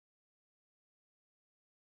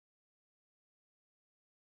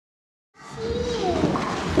All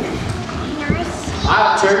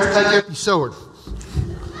right, church, take up your sword.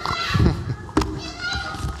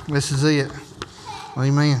 This is it.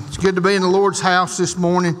 Amen. It's good to be in the Lord's house this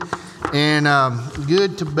morning, and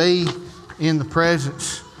good to be in the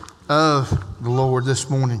presence of the Lord this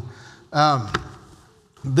morning.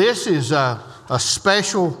 This is a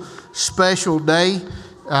special day,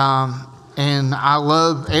 and I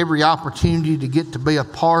love every opportunity to get to be a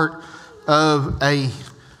part of a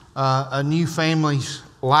new family's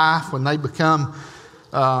life when they become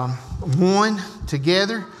one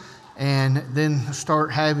together, and then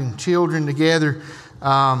start having children together.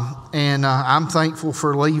 I'm thankful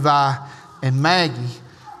for Levi and Maggie,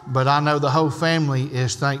 but I know the whole family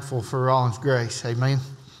is thankful for Rollins Grace. Amen.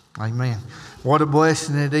 Amen. What a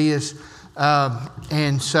blessing it is.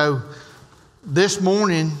 And so this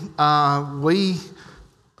morning, we're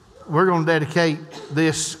going to dedicate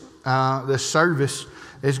this service.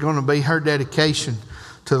 Is going to be her dedication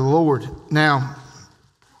to the Lord. Now,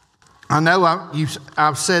 I know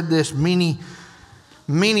I've said this many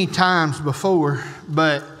times before,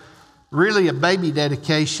 but really a baby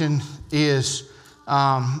dedication is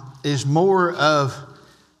more of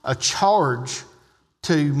a charge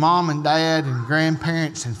to mom and dad and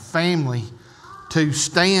grandparents and family to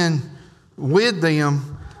stand with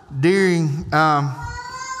them during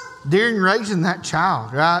raising that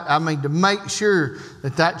child, right? I mean, to make sure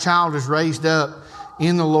that child is raised up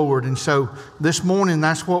in the Lord. And so this morning,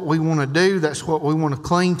 that's what we want to do. That's what we want to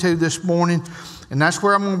cling to this morning. And that's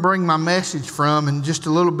where I'm going to bring my message from. In just a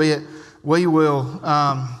little bit, we will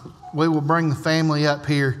bring the family up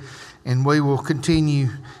here, and we will continue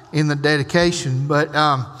in the dedication. But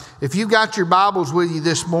if you've got your Bibles with you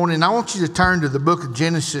this morning, I want you to turn to the book of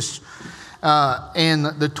Genesis and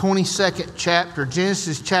the 22nd chapter,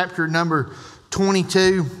 Genesis chapter number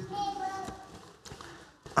 22.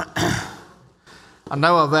 I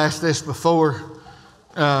know I've asked this before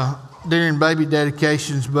during baby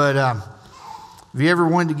dedications, but have you ever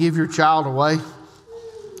wanted to give your child away?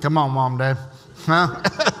 Come on, Mom, Dad. Huh?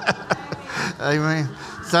 Amen.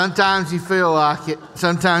 Sometimes you feel like it.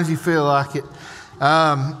 Sometimes you feel like it.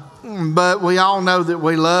 But we all know that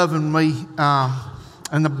we love and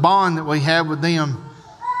and the bond that we have with them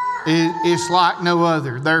is like no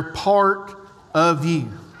other. They're part of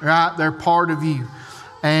you, right? They're part of you.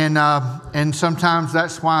 And sometimes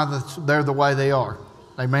that's why they're the way they are.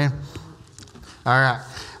 Amen. All right.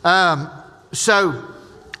 So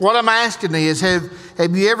what I'm asking is, have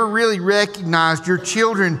you ever really recognized your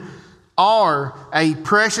children are a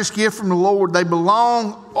precious gift from the Lord? They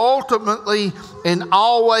belong ultimately and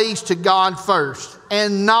always to God first,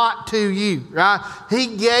 and not to you, right?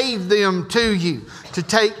 He gave them to you to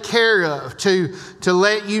take care of, to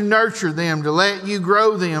let you nurture them, to let you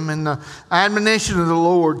grow them in the admonition of the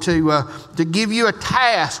Lord, to give you a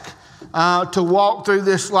task to walk through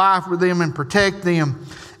this life with them and protect them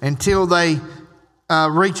until they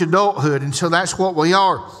reach adulthood. And so that's what we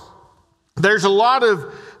are. There's a lot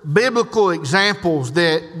of biblical examples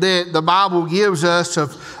that the Bible gives us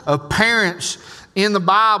of parents in the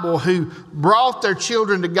Bible who brought their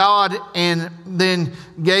children to God and then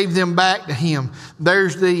gave them back to Him.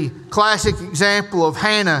 There's the classic example of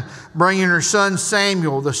Hannah bringing her son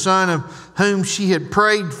Samuel, the son of whom she had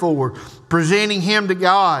prayed for, presenting him to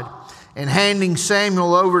God and handing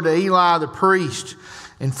Samuel over to Eli the priest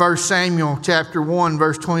in 1 Samuel chapter 1,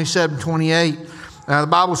 verse 27-28. The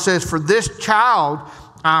Bible says, "For this child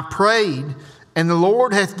I prayed, and the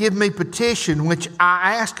Lord hath given me petition which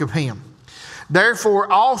I ask of Him. Therefore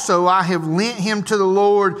also I have lent him to the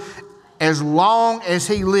Lord. As long as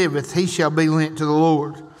he liveth, he shall be lent to the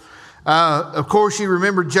Lord." Of course, you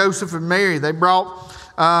remember Joseph and Mary. They brought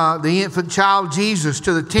the infant child Jesus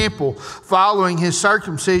to the temple following his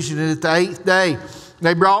circumcision, and at the 8th day,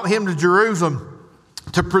 they brought him to Jerusalem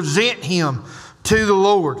to present him to the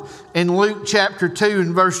Lord in Luke chapter 2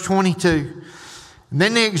 and verse 22. And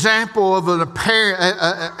then the example of a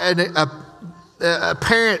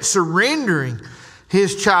parent surrendering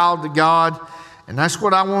his child to God, and that's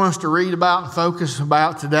what I want us to read about and focus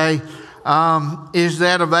about today, is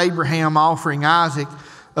that of Abraham offering Isaac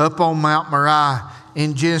up on Mount Moriah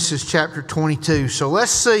in Genesis chapter 22. So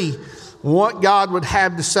let's see what God would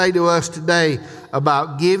have to say to us today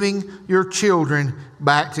about giving your children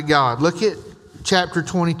back to God. Look at chapter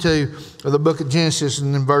 22 of the book of Genesis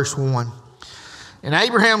and in verse 1. And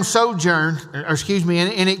Abraham sojourned,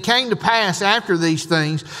 and it came to pass after these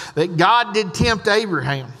things that God did tempt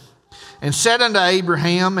Abraham and said unto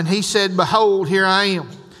Abraham, and he said, Behold, here I am.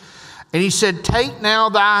 And he said, Take now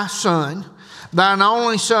thy son, thine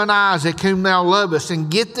only son Isaac, whom thou lovest,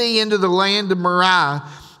 and get thee into the land of Moriah,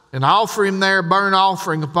 and offer him there a burnt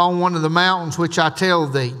offering upon one of the mountains which I tell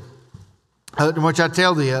thee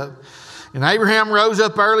of. And Abraham rose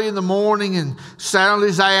up early in the morning and saddled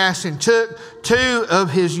his ass and took 2 of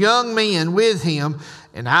his young men with him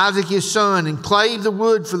and Isaac his son, and clave the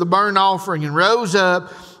wood for the burnt offering, and rose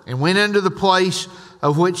up and went into the place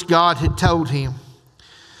of which God had told him.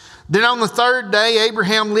 Then on the 3rd day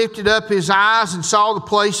Abraham lifted up his eyes and saw the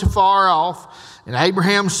place afar off. And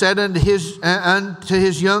Abraham said unto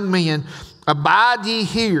his young men, Abide ye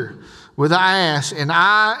here with thy ass, and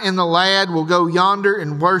I and the lad will go yonder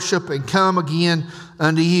and worship, and come again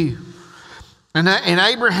unto you. And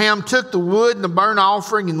Abraham took the wood and the burnt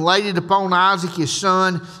offering and laid it upon Isaac his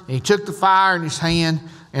son. And he took the fire in his hand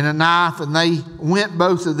and a knife, and they went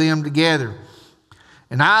both of them together.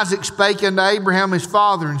 And Isaac spake unto Abraham his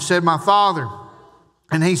father and said, My father.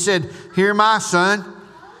 And he said, Hear my son.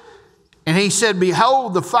 And he said,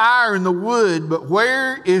 Behold the fire and the wood, but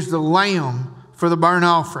where is the lamb for the burnt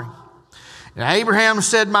offering? And Abraham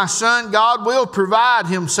said, My son, God will provide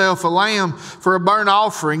himself a lamb for a burnt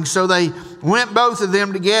offering. So they went both of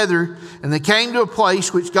them together, and they came to a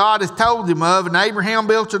place which God hath told them of. And Abraham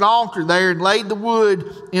built an altar there, and laid the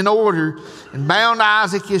wood in order, and bound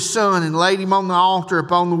Isaac his son, and laid him on the altar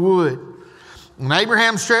upon the wood. And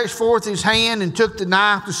Abraham stretched forth his hand, and took the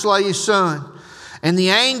knife to slay his son. And the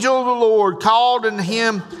angel of the Lord called unto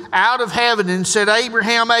him out of heaven, and said,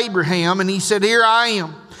 Abraham, Abraham. And he said, Here I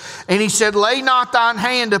am. And he said, Lay not thine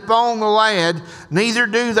hand upon the lad, neither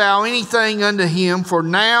do thou anything unto him, for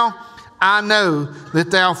now I know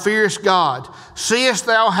that thou fearest God. Seest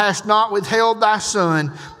thou hast not withheld thy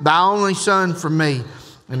son, thy only son, from me.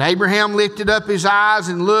 And Abraham lifted up his eyes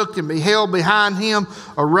and looked, and beheld behind him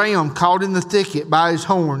a ram caught in the thicket by his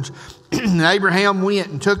horns. And Abraham went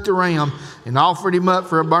and took the ram and offered him up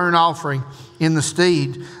for a burnt offering in the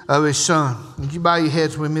stead of his son. Would you bow your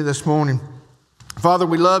heads with me this morning? Father,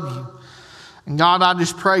 we love you. And God, I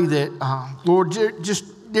just pray that, Lord,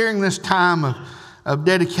 just during this time of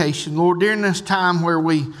dedication, Lord, during this time where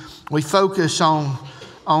we focus on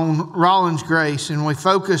Rollins Grace, and we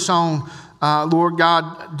focus on, Lord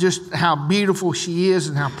God, just how beautiful she is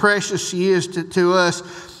and how precious she is to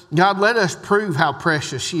us. God, let us prove how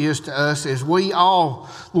precious she is to us as we all,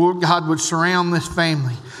 Lord God, would surround this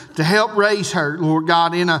family to help raise her, Lord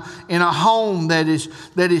God, in a home that is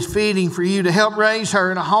fitting for you, to help raise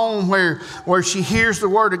her in a home where she hears the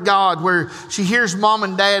Word of God, where she hears Mom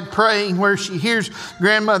and Dad praying, where she hears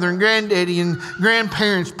grandmother and granddaddy and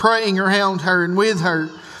grandparents praying around her and with her.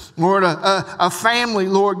 Lord, a family,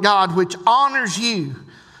 Lord God, which honors you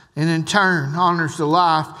and in turn honors the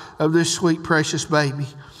life of this sweet, precious baby.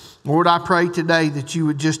 Lord, I pray today that you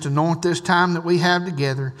would just anoint this time that we have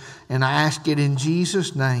together, and I ask it in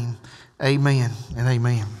Jesus' name. Amen and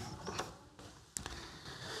amen.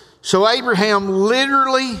 So Abraham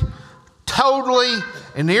literally, totally,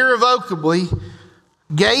 and irrevocably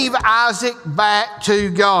gave Isaac back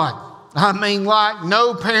to God. I mean, like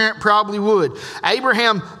no parent probably would.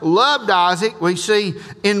 Abraham loved Isaac. We see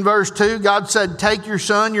in verse 2, God said, Take your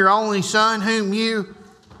son, your only son, whom you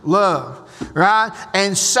love. Right?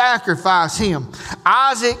 And sacrifice him.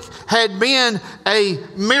 Isaac had been a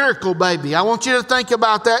miracle baby. I want you to think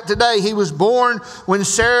about that today. He was born when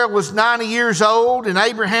Sarah was 90 years old and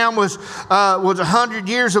Abraham was 100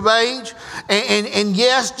 years of age. And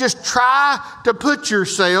yes, just try to put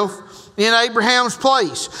yourself in Abraham's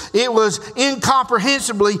place. It was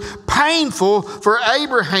incomprehensibly painful for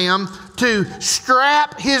Abraham to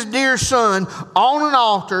strap his dear son on an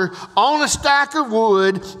altar, on a stack of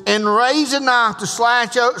wood, and raise a knife to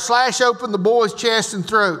slash open the boy's chest and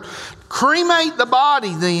throat. Cremate the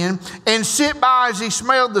body then, and sit by as he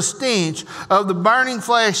smelled the stench of the burning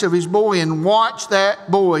flesh of his boy, and watch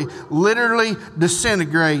that boy literally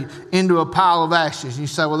disintegrate into a pile of ashes. You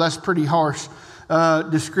say, well, that's pretty harsh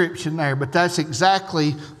description there, but that's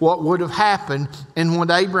exactly what would have happened and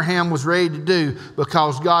what Abraham was ready to do,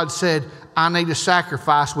 because God said, I need a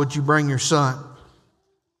sacrifice, would you bring your son?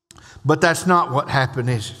 But that's not what happened,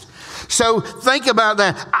 is it? So think about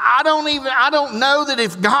that. I don't know that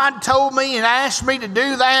if God told me and asked me to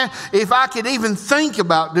do that, if I could even think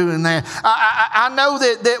about doing that. I know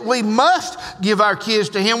that we must give our kids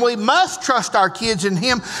to Him. We must trust our kids in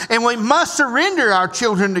Him, and we must surrender our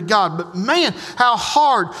children to God. But man, how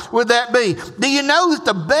hard would that be? Do you know that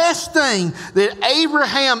the best thing that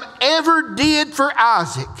Abraham ever did for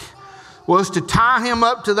Isaac was to tie him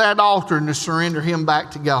up to that altar and to surrender him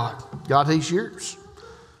back to God? God, he's yours.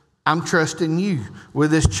 I'm trusting you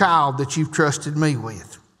with this child that you've trusted me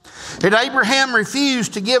with. And Abraham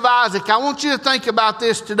refused to give Isaac. I want you to think about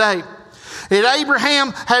this today. If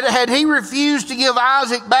Abraham, had he refused to give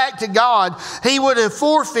Isaac back to God, he would have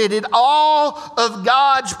forfeited all of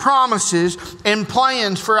God's promises and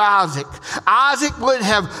plans for Isaac. Isaac would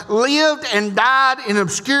have lived and died in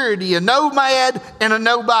obscurity, a nomad and a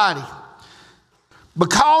nobody.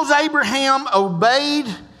 Because Abraham obeyed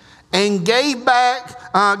and gave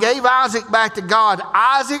Isaac back to God,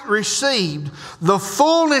 Isaac received the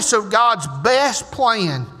fullness of God's best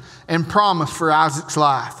plan and promise for Isaac's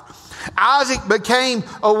life. Isaac became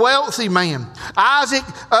a wealthy man. Isaac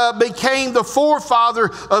became the forefather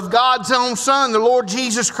of God's own son, the Lord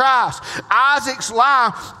Jesus Christ. Isaac's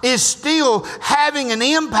life is still having an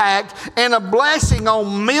impact and a blessing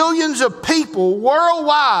on millions of people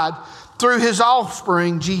worldwide through his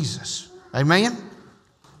offspring, Jesus. Amen?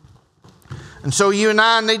 And so you and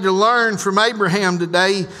I need to learn from Abraham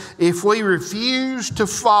today. If we refuse to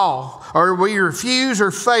fall, or we refuse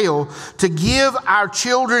or fail to give our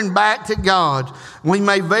children back to God, we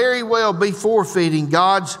may very well be forfeiting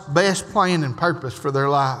God's best plan and purpose for their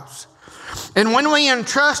lives. And when we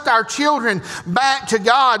entrust our children back to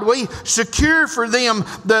God, we secure for them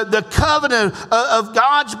the covenant of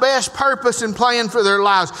God's best purpose and plan for their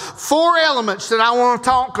lives. 4 elements that I want to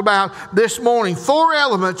talk about this morning. 4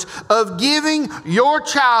 elements of giving your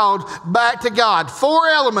child back to God. 4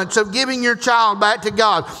 elements of giving your child back to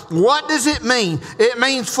God. What does it mean? It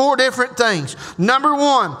means 4 different things. Number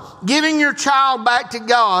 1, giving your child back to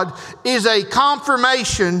God is a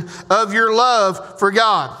confirmation of your love for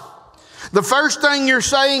God. The first thing you're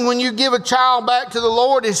saying when you give a child back to the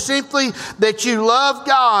Lord is simply that you love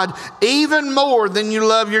God even more than you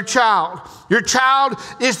love your child. Your child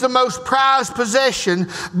is the most prized possession,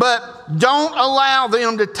 but don't allow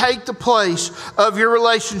them to take the place of your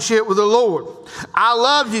relationship with the Lord. I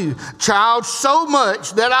love you, child, so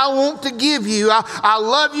much that I want to give you. I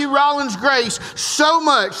love you, Rollins Grace, so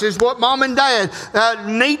much is what Mom and Dad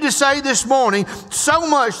need to say this morning. So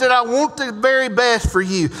much that I want the very best for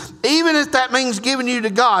you. Even if that means giving you to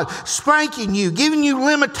God, spanking you, giving you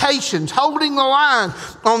limitations, holding the line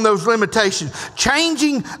on those limitations,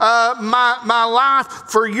 changing my life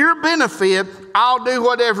for your benefit, I'll do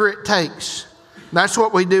whatever it takes. That's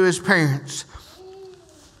what we do as parents.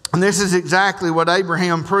 And this is exactly what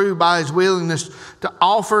Abraham proved by his willingness to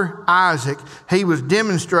offer Isaac. He was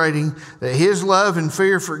demonstrating that his love and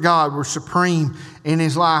fear for God were supreme in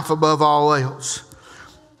his life above all else.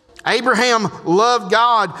 Abraham loved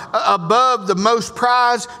God above the most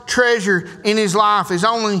prized treasure in his life, his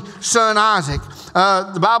only son Isaac.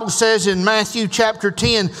 The Bible says in Matthew chapter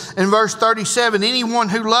 10 and verse 37, anyone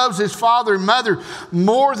who loves his father and mother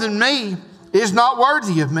more than me is not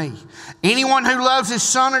worthy of me. Anyone who loves his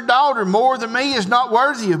son or daughter more than me is not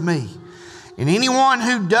worthy of me. And anyone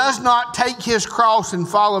who does not take his cross and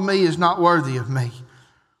follow me is not worthy of me.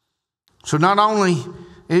 So not only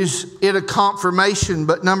is it a confirmation,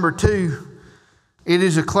 but number 2, it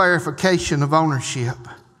is a clarification of ownership.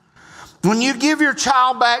 When you give your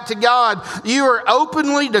child back to God, you are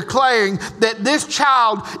openly declaring that this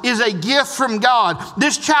child is a gift from God.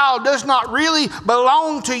 This child does not really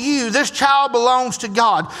belong to you. This child belongs to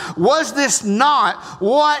God. Was this not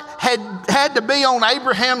what had to be on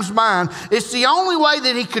Abraham's mind? It's the only way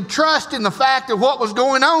that he could trust in the fact of what was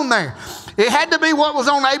going on there. It had to be what was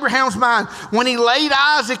on Abraham's mind when he laid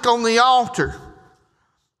Isaac on the altar.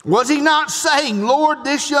 Was he not saying, Lord,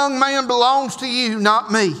 this young man belongs to you,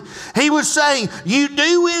 not me? He was saying, you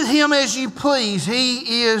do with him as you please.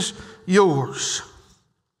 He is yours.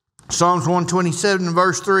 Psalms 127 and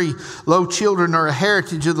verse 3, lo, children are a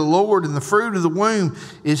heritage of the Lord, and the fruit of the womb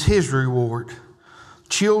is his reward.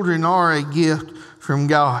 Children are a gift from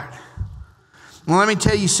God. Well, let me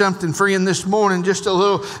tell you something, friend, this morning, just a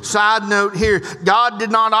little side note here. God did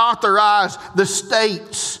not authorize the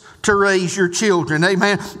states to raise your children.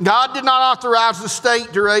 Amen. God did not authorize the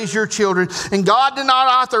state to raise your children. And God did not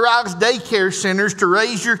authorize daycare centers to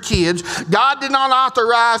raise your kids. God did not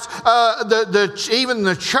authorize even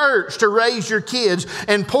the church to raise your kids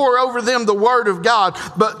and pour over them the Word of God.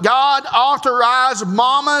 But God authorized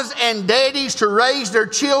mamas and daddies to raise their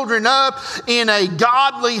children up in a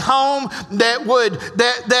godly home that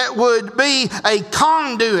would be a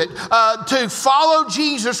conduit to follow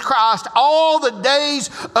Jesus Christ all the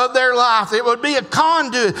days of their life. It would be a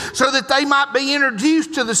conduit so that they might be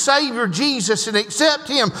introduced to the Savior Jesus and accept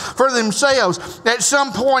Him for themselves at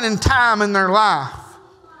some point in time in their life.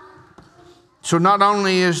 So not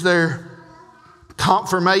only is there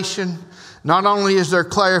confirmation, not only is there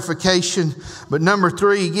clarification, but number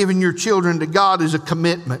 3, giving your children to God is a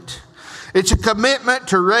commitment. It's a commitment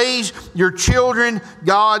to raise your children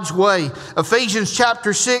God's way. Ephesians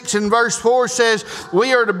chapter 6 and verse 4 says,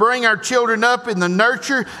 we are to bring our children up in the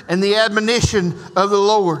nurture and the admonition of the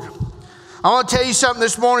Lord. I want to tell you something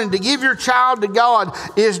this morning. To give your child to God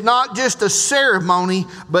is not just a ceremony,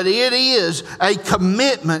 but it is a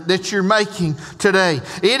commitment that you're making today.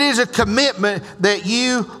 It is a commitment that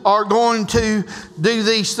you are going to do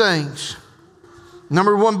these things.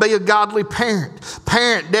 Number one, be a godly parent.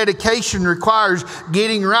 Parent dedication requires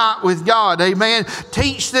getting right with God. Amen.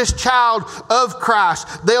 Teach this child of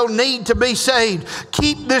Christ. They'll need to be saved.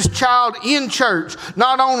 Keep this child in church,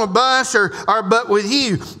 not on a bus but with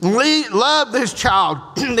you. Love this child,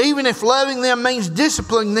 even if loving them means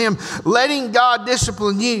disciplining them, letting God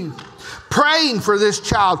discipline you. Praying for this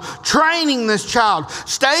child, training this child,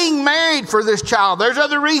 staying married for this child. There's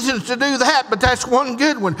other reasons to do that, but that's one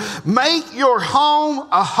good one. Make your home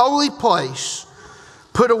a holy place.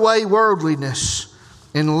 Put away worldliness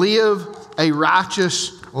and live a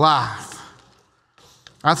righteous life.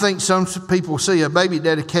 I think some people see a baby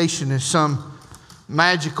dedication as some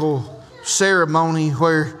magical ceremony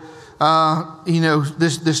where,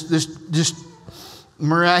 this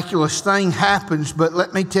miraculous thing happens. But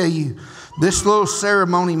let me tell you, this little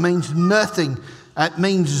ceremony means nothing. It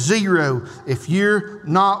means zero if you're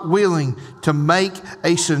not willing to make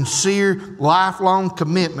a sincere, lifelong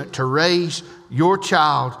commitment to raise your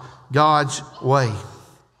child God's way.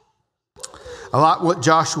 I like what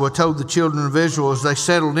Joshua told the children of Israel as they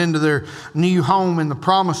settled into their new home in the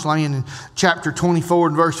Promised Land in chapter 24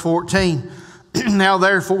 and verse 14. Now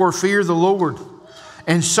therefore fear the Lord,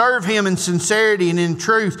 and serve Him in sincerity and in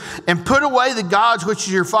truth, and put away the gods which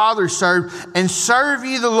your fathers served, and serve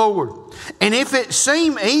ye the Lord. And if it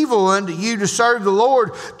seem evil unto you to serve the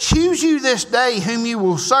Lord, choose you this day whom you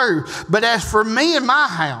will serve. But as for me and my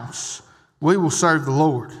house, we will serve the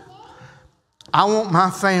Lord. I want my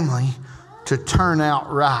family to turn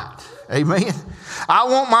out right. Amen. I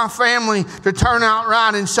want my family to turn out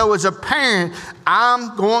right. And so as a parent,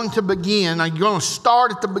 I'm going to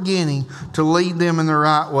start at the beginning to lead them in the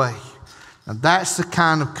right way. Now that's the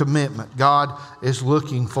kind of commitment God is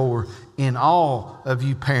looking for in all of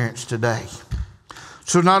you parents today.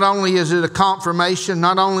 So not only is it a confirmation,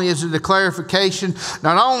 not only is it a clarification,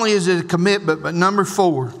 not only is it a commitment, but number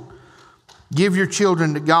 4, give your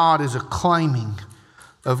children to God as a claiming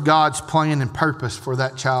of God's plan and purpose for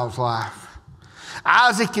that child's life.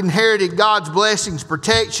 Isaac inherited God's blessings,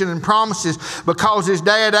 protection, and promises because his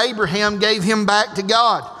dad Abraham gave him back to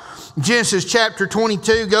God. Genesis chapter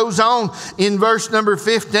 22 goes on in verse number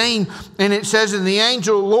 15, and it says, and the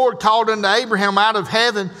angel of the Lord called unto Abraham out of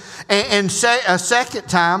heaven and say a second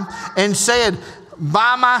time and said,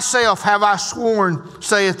 by myself have I sworn,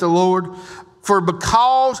 saith the Lord, for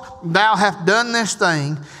because thou hast done this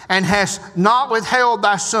thing, and hast not withheld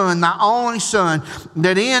thy son, thy only son,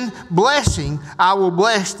 that in blessing I will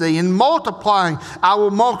bless thee, and multiplying I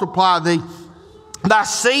will multiply thee. Thy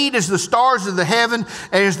seed is the stars of the heaven,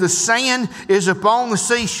 as the sand is upon the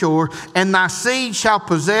seashore, and thy seed shall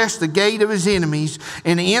possess the gate of his enemies,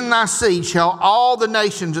 and in thy seed shall all the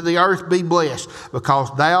nations of the earth be blessed,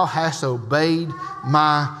 because thou hast obeyed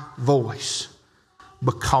my voice.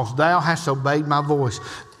 Because thou hast obeyed my voice.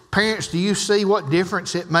 Parents, do you see what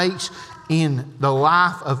difference it makes in the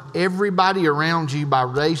life of everybody around you by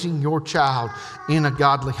raising your child in a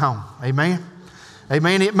godly home? Amen?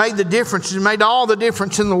 Amen. It made the difference. It made all the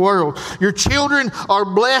difference in the world. Your children are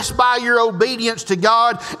blessed by your obedience to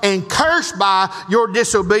God and cursed by your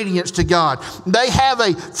disobedience to God. They have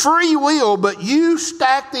a free will, but you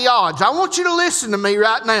stack the odds. I want you to listen to me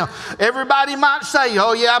right now. Everybody might say,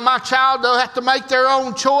 oh yeah, my child, they'll have to make their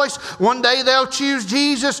own choice. One day they'll choose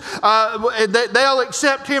Jesus. They'll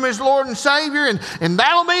accept Him as Lord and Savior, and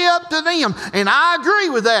that'll be up to them. And I agree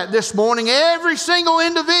with that this morning. Every single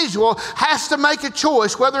individual has to make a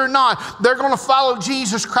choice whether or not they're going to follow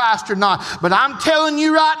Jesus Christ or not. But I'm telling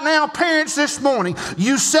you right now, parents, this morning,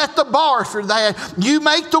 you set the bar for that. You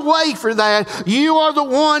make the way for that. You are the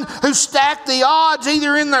one who stacked the odds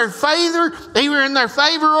either in their favor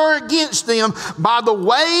or against them by the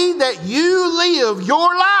way that you live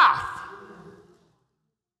your life.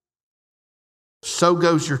 So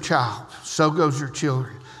goes your child. So goes your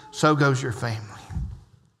children. So goes your family.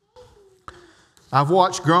 I've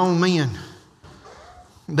watched grown men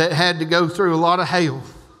that had to go through a lot of hell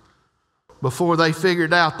before they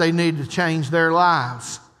figured out they needed to change their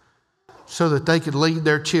lives so that they could lead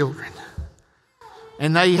their children.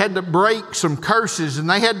 And they had to break some curses, and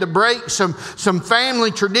they had to break some family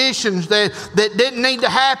traditions that didn't need to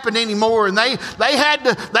happen anymore. And they had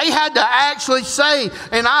to actually say,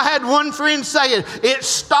 and I had one friend say it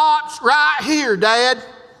stops right here, Dad.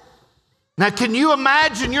 Now, can you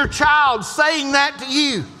imagine your child saying that to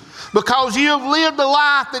you? Because you have lived a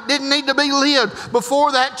life that didn't need to be lived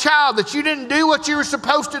before that child, that you didn't do what you were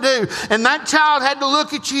supposed to do. And that child had to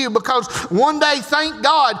look at you because one day, thank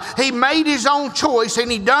God, he made his own choice and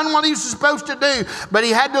he done what he was supposed to do. But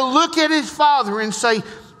he had to look at his father and say,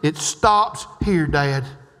 it stops here, Dad.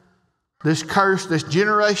 This curse, this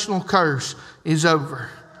generational curse is over.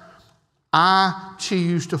 I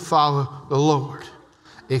choose to follow the Lord.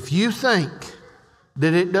 If you think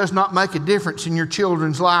that it does not make a difference in your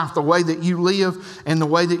children's life, the way that you live and the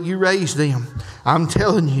way that you raise them, I'm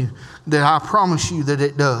telling you that I promise you that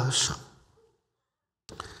it does.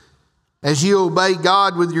 As you obey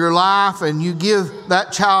God with your life and you give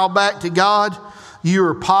that child back to God, you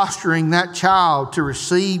are posturing that child to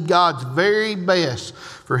receive God's very best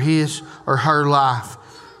for his or her life.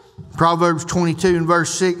 Proverbs 22 and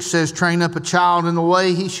verse 6 says, train up a child in the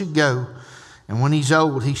way he should go, and when he's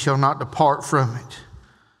old, he shall not depart from it.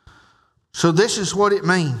 So this is what it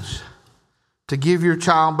means to give your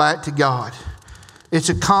child back to God. It's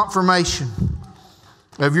a confirmation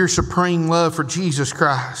of your supreme love for Jesus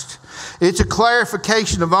Christ. It's a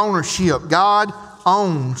clarification of ownership. God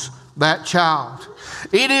owns that child.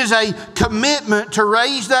 It is a commitment to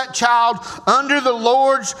raise that child under the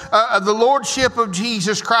lordship of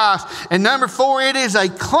Jesus Christ. And number 4, it is a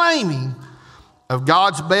claiming of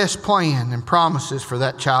God's best plan and promises for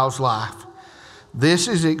that child's life. This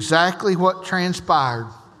is exactly what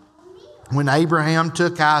transpired when Abraham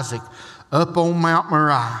took Isaac up on Mount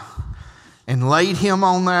Moriah and laid him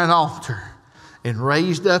on that altar and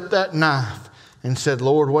raised up that knife and said,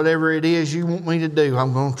 Lord, whatever it is you want me to do,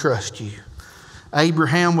 I'm going to trust you.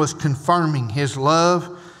 Abraham was confirming his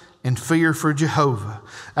love and fear for Jehovah.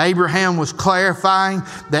 Abraham was clarifying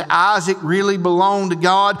that Isaac really belonged to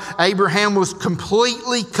God. Abraham was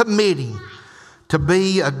completely committing to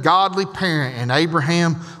be a godly parent, and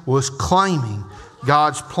Abraham was claiming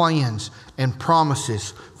God's plans and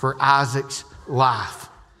promises for Isaac's life.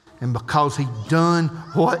 And because he done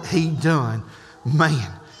what he done,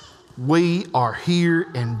 man, we are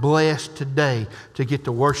here and blessed today to get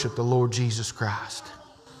to worship the Lord Jesus Christ.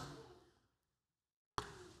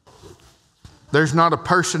 There's not a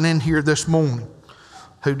person in here this morning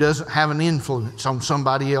who doesn't have an influence on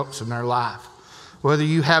somebody else in their life. Whether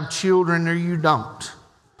you have children or you don't.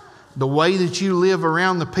 The way that you live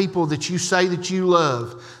around the people that you say that you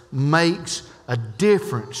love makes a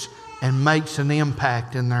difference and makes an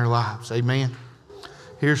impact in their lives. Amen.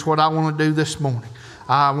 Here's what I want to do this morning.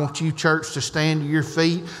 I want you, church, to stand to your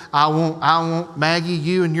feet. I want Maggie,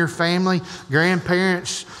 you and your family,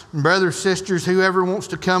 grandparents, brothers, sisters, whoever wants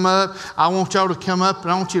to come up. I want y'all to come up,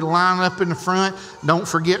 and I want you to line up in the front. Don't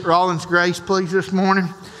forget Rollins Grace, please, this morning.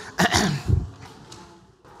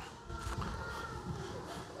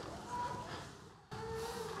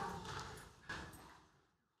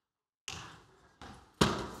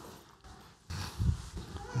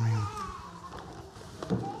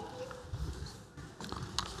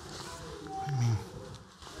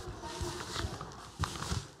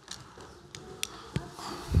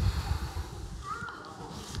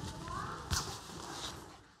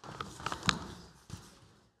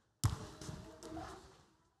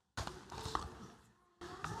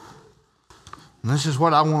 And this is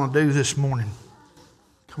what I want to do this morning.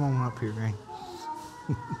 Come on up here, Granny.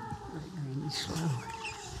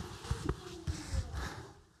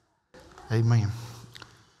 Amen.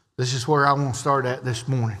 This is where I want to start at this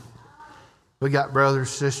morning. We got brothers,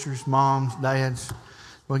 sisters, moms, dads.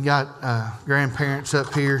 We got grandparents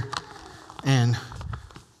up here. And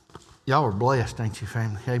y'all are blessed, ain't you,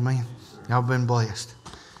 family? Amen. Y'all been blessed.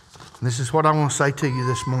 And this is what I want to say to you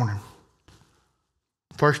this morning.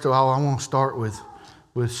 First of all, I want to start with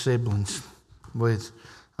siblings, with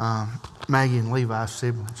Maggie and Levi's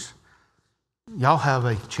siblings. Y'all have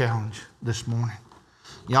a challenge this morning.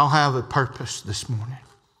 Y'all have a purpose this morning.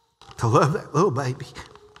 To love that little baby.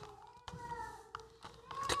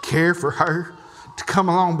 To care for her. To come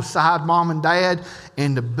along beside mom and dad.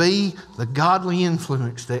 And to be the godly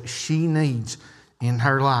influence that she needs in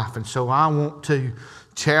her life. And so I want to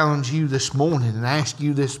challenge you this morning and ask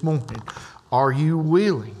you this morning, are you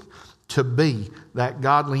willing to be that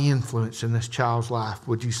godly influence in this child's life?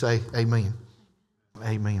 Would you say amen?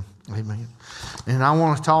 Amen. Amen. And I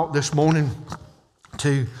want to talk this morning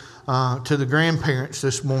to the grandparents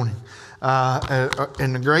this morning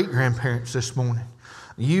and the great-grandparents this morning.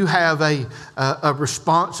 you have a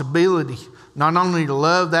responsibility not only to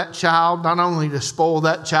love that child, not only to spoil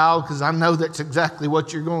that child, because I know that's exactly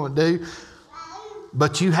what you're going to do,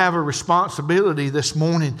 but you have a responsibility this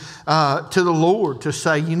morning to the Lord to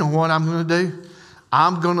say, you know what I'm going to do?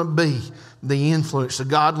 I'm going to be the influence, the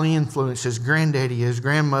godly influence, as granddaddy, his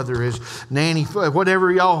grandmother, his nanny,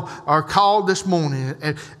 whatever y'all are called this morning.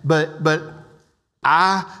 But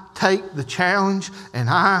I take the challenge and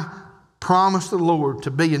I promise the Lord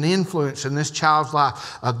to be an influence in this child's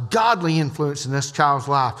life, a godly influence in this child's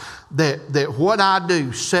life, that what I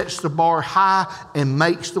do sets the bar high and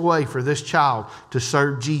makes the way for this child to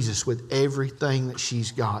serve Jesus with everything that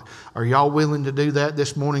she's got. Are y'all willing to do that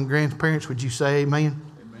this morning, grandparents? Would you say amen?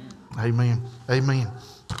 Amen. Amen.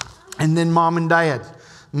 And then mom and dad,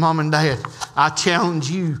 I challenge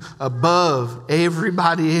you above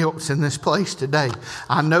everybody else in this place today.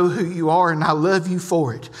 I know who you are and I love you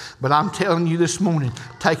for it. But I'm telling you this morning,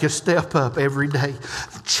 take a step up every day.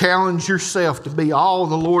 Challenge yourself to be all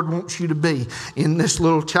the Lord wants you to be in this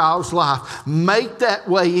little child's life. Make that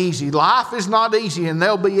way easy. Life is not easy and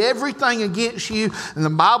there'll be everything against you. And the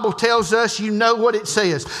Bible tells us, you know what it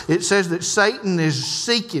says. It says that Satan is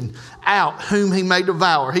seeking out whom he may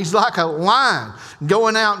devour. He's like a lion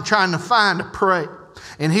going out and trying to find a prey.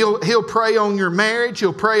 And he'll prey on your marriage,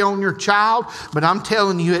 he'll prey on your child, but I'm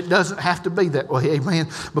telling you it doesn't have to be that way, amen,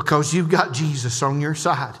 because you've got Jesus on your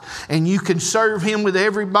side. And you can serve him with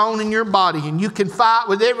every bone in your body, and you can fight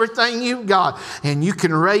with everything you've got, and you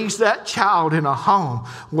can raise that child in a home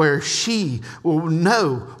where she will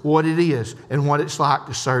know what it is and what it's like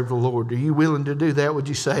to serve the Lord. Are you willing to do that? Would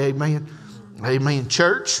you say amen? Amen.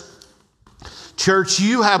 Church,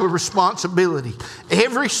 you have a responsibility.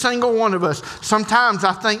 Every single one of us. Sometimes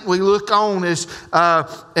I think we look on as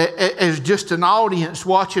just an audience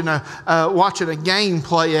watching a game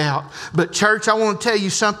play out. But church, I want to tell you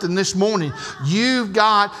something this morning. You've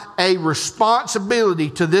got a responsibility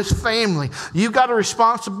to this family. You've got a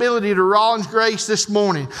responsibility to Rollins Grace this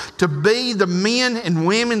morning to be the men and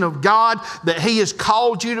women of God that he has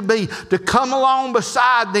called you to be, to come along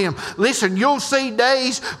beside them. Listen, you'll see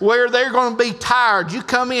days where they're going to be tired. You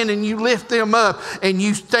come in and you lift them up and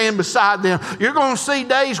you stand beside them. You're going to see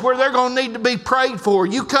days where they're going to need to be prayed for.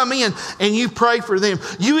 You come in and you pray for them.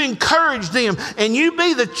 You encourage them and you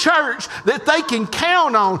be the church that they can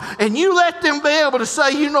count on, and you let them be able to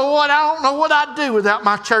say, you know what, I don't know what I'd do without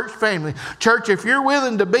my church family. Church, if you're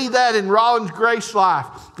willing to be that in Rollins Grace Life,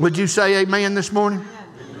 would you say amen this morning?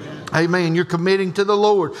 Amen. You're committing to the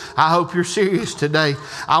Lord. I hope you're serious today.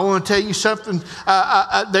 I want to tell you something.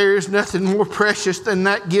 There is nothing more precious than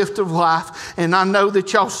that gift of life. And I know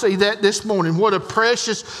that y'all see that this morning. What a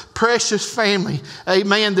precious, precious family.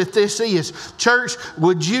 Amen. That this is. Church,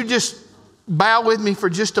 would you just bow with me for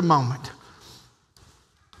just a moment?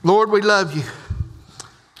 Lord, we love you.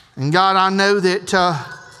 And God, I know that,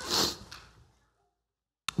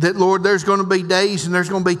 Lord, there's going to be days and there's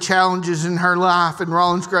going to be challenges in her life, in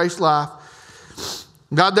Rollins Grace life.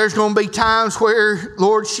 God, there's going to be times where,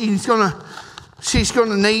 Lord, she's going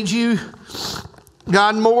to need you,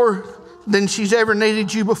 God, more than she's ever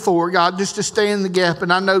needed you before, God, just to stand in the gap,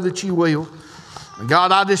 and I know that you will. And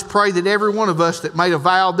God, I just pray that every one of us that made a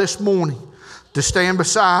vow this morning to stand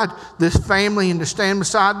beside this family and to stand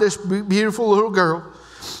beside this beautiful little girl,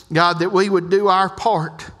 God, that we would do our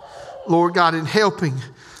part, Lord God, in helping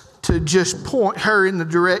to just point her in the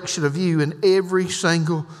direction of you in every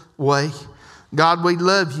single way. God, we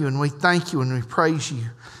love you and we thank you and we praise you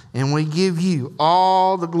and we give you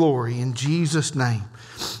all the glory in Jesus' name.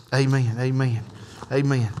 Amen, amen,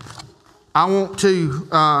 amen. I want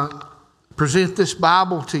to present this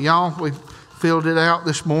Bible to y'all. We've filled it out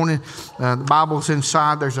this morning. The Bible's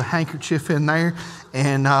inside. There's a handkerchief in there.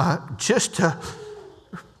 And just to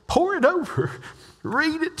pour it over,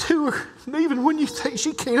 read it to her, and even when you think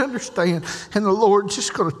she can't understand, and the Lord's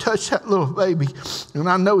just going to touch that little baby, and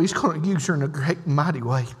I know he's going to use her in a great and mighty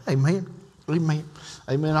way. Amen. Amen.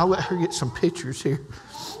 Amen. I'll let her get some pictures here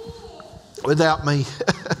without me.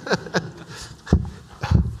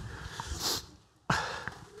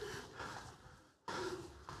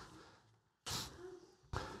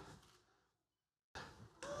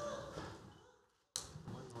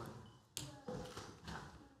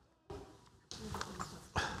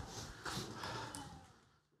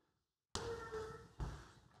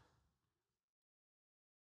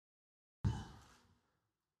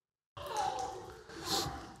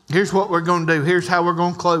 Here's what we're going to do. Here's how we're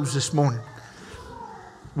going to close this morning.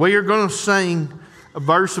 We are going to sing a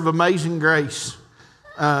verse of Amazing Grace.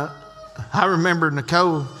 I remember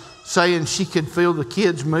Nicole saying she could feel the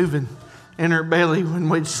kids moving in her belly when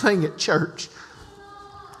we'd sing at church.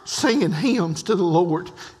 singing hymns to the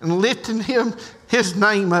Lord and lifting His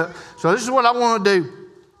name up. So this is what I want to do.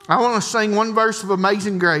 I want to sing one verse of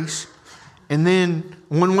Amazing Grace. And then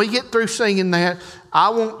when we get through singing that, I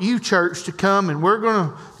want you, church, to come, and we're going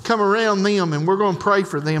to come around them and we're going to pray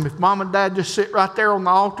for them. If Mom and Dad just sit right there on the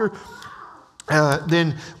altar,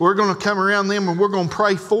 then we're going to come around them and we're going to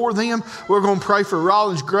pray for them. We're going to pray for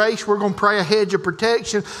Rollins Grace. We're going to pray a hedge of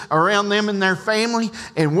protection around them and their family.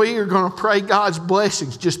 And we are going to pray God's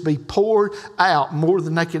blessings just be poured out more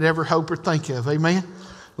than they could ever hope or think of. Amen.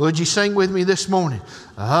 Would you sing with me this morning?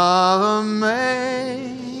 Amazing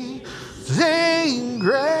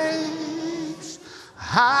grace,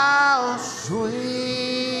 how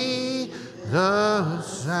sweet the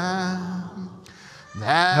sound.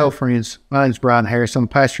 Hello, friends. My name is Brian Harris. I'm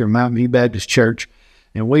pastor of Mountain View Baptist Church,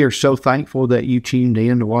 and we are so thankful that you tuned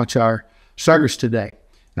in to watch our service today.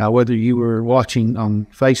 Whether you were watching on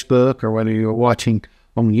Facebook or whether you were watching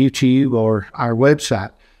on YouTube or our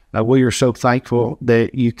website, we are so thankful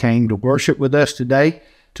that you came to worship with us today,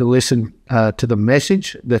 to listen to the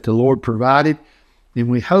message that the Lord provided, and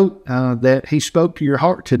we hope that He spoke to your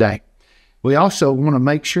heart today. We also want to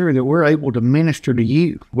make sure that we're able to minister to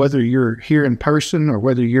you, whether you're here in person or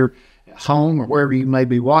whether you're at home or wherever you may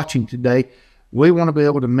be watching today. We want to be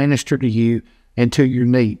able to minister to you and to your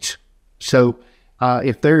needs. So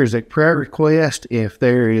if there is a prayer request, if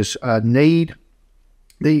there is a need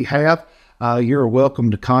that you have, you're welcome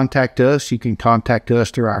to contact us. You can contact us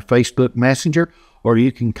through our Facebook Messenger, or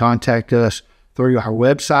you can contact us through our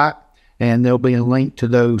website, and there'll be a link to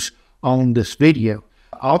those on this video.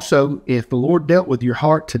 Also, if the Lord dealt with your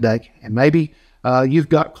heart today, and maybe you've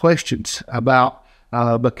got questions about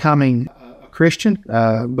becoming a Christian,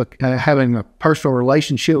 having a personal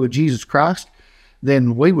relationship with Jesus Christ,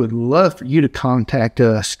 then we would love for you to contact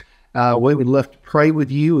us. We would love to pray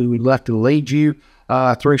with you. We would love to lead you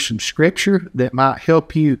through some scripture that might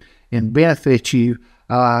help you and benefit you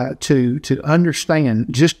to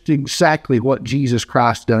understand just exactly what Jesus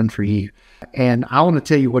Christ done for you. And I want to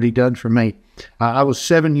tell you what He done for me. I was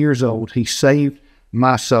 7 years old. He saved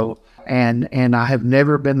my soul, and I have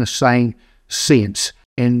never been the same since.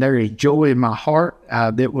 And there is joy in my heart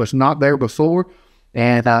that was not there before,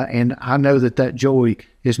 and I know that joy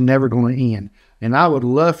is never going to end. And I would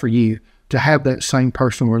love for you to have that same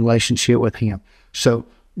personal relationship with Him. So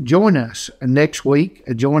join us next week.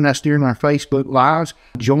 Join us during our Facebook Lives.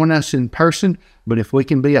 Join us in person. But if we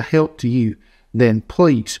can be a help to you, then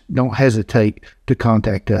please don't hesitate to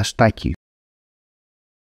contact us. Thank you.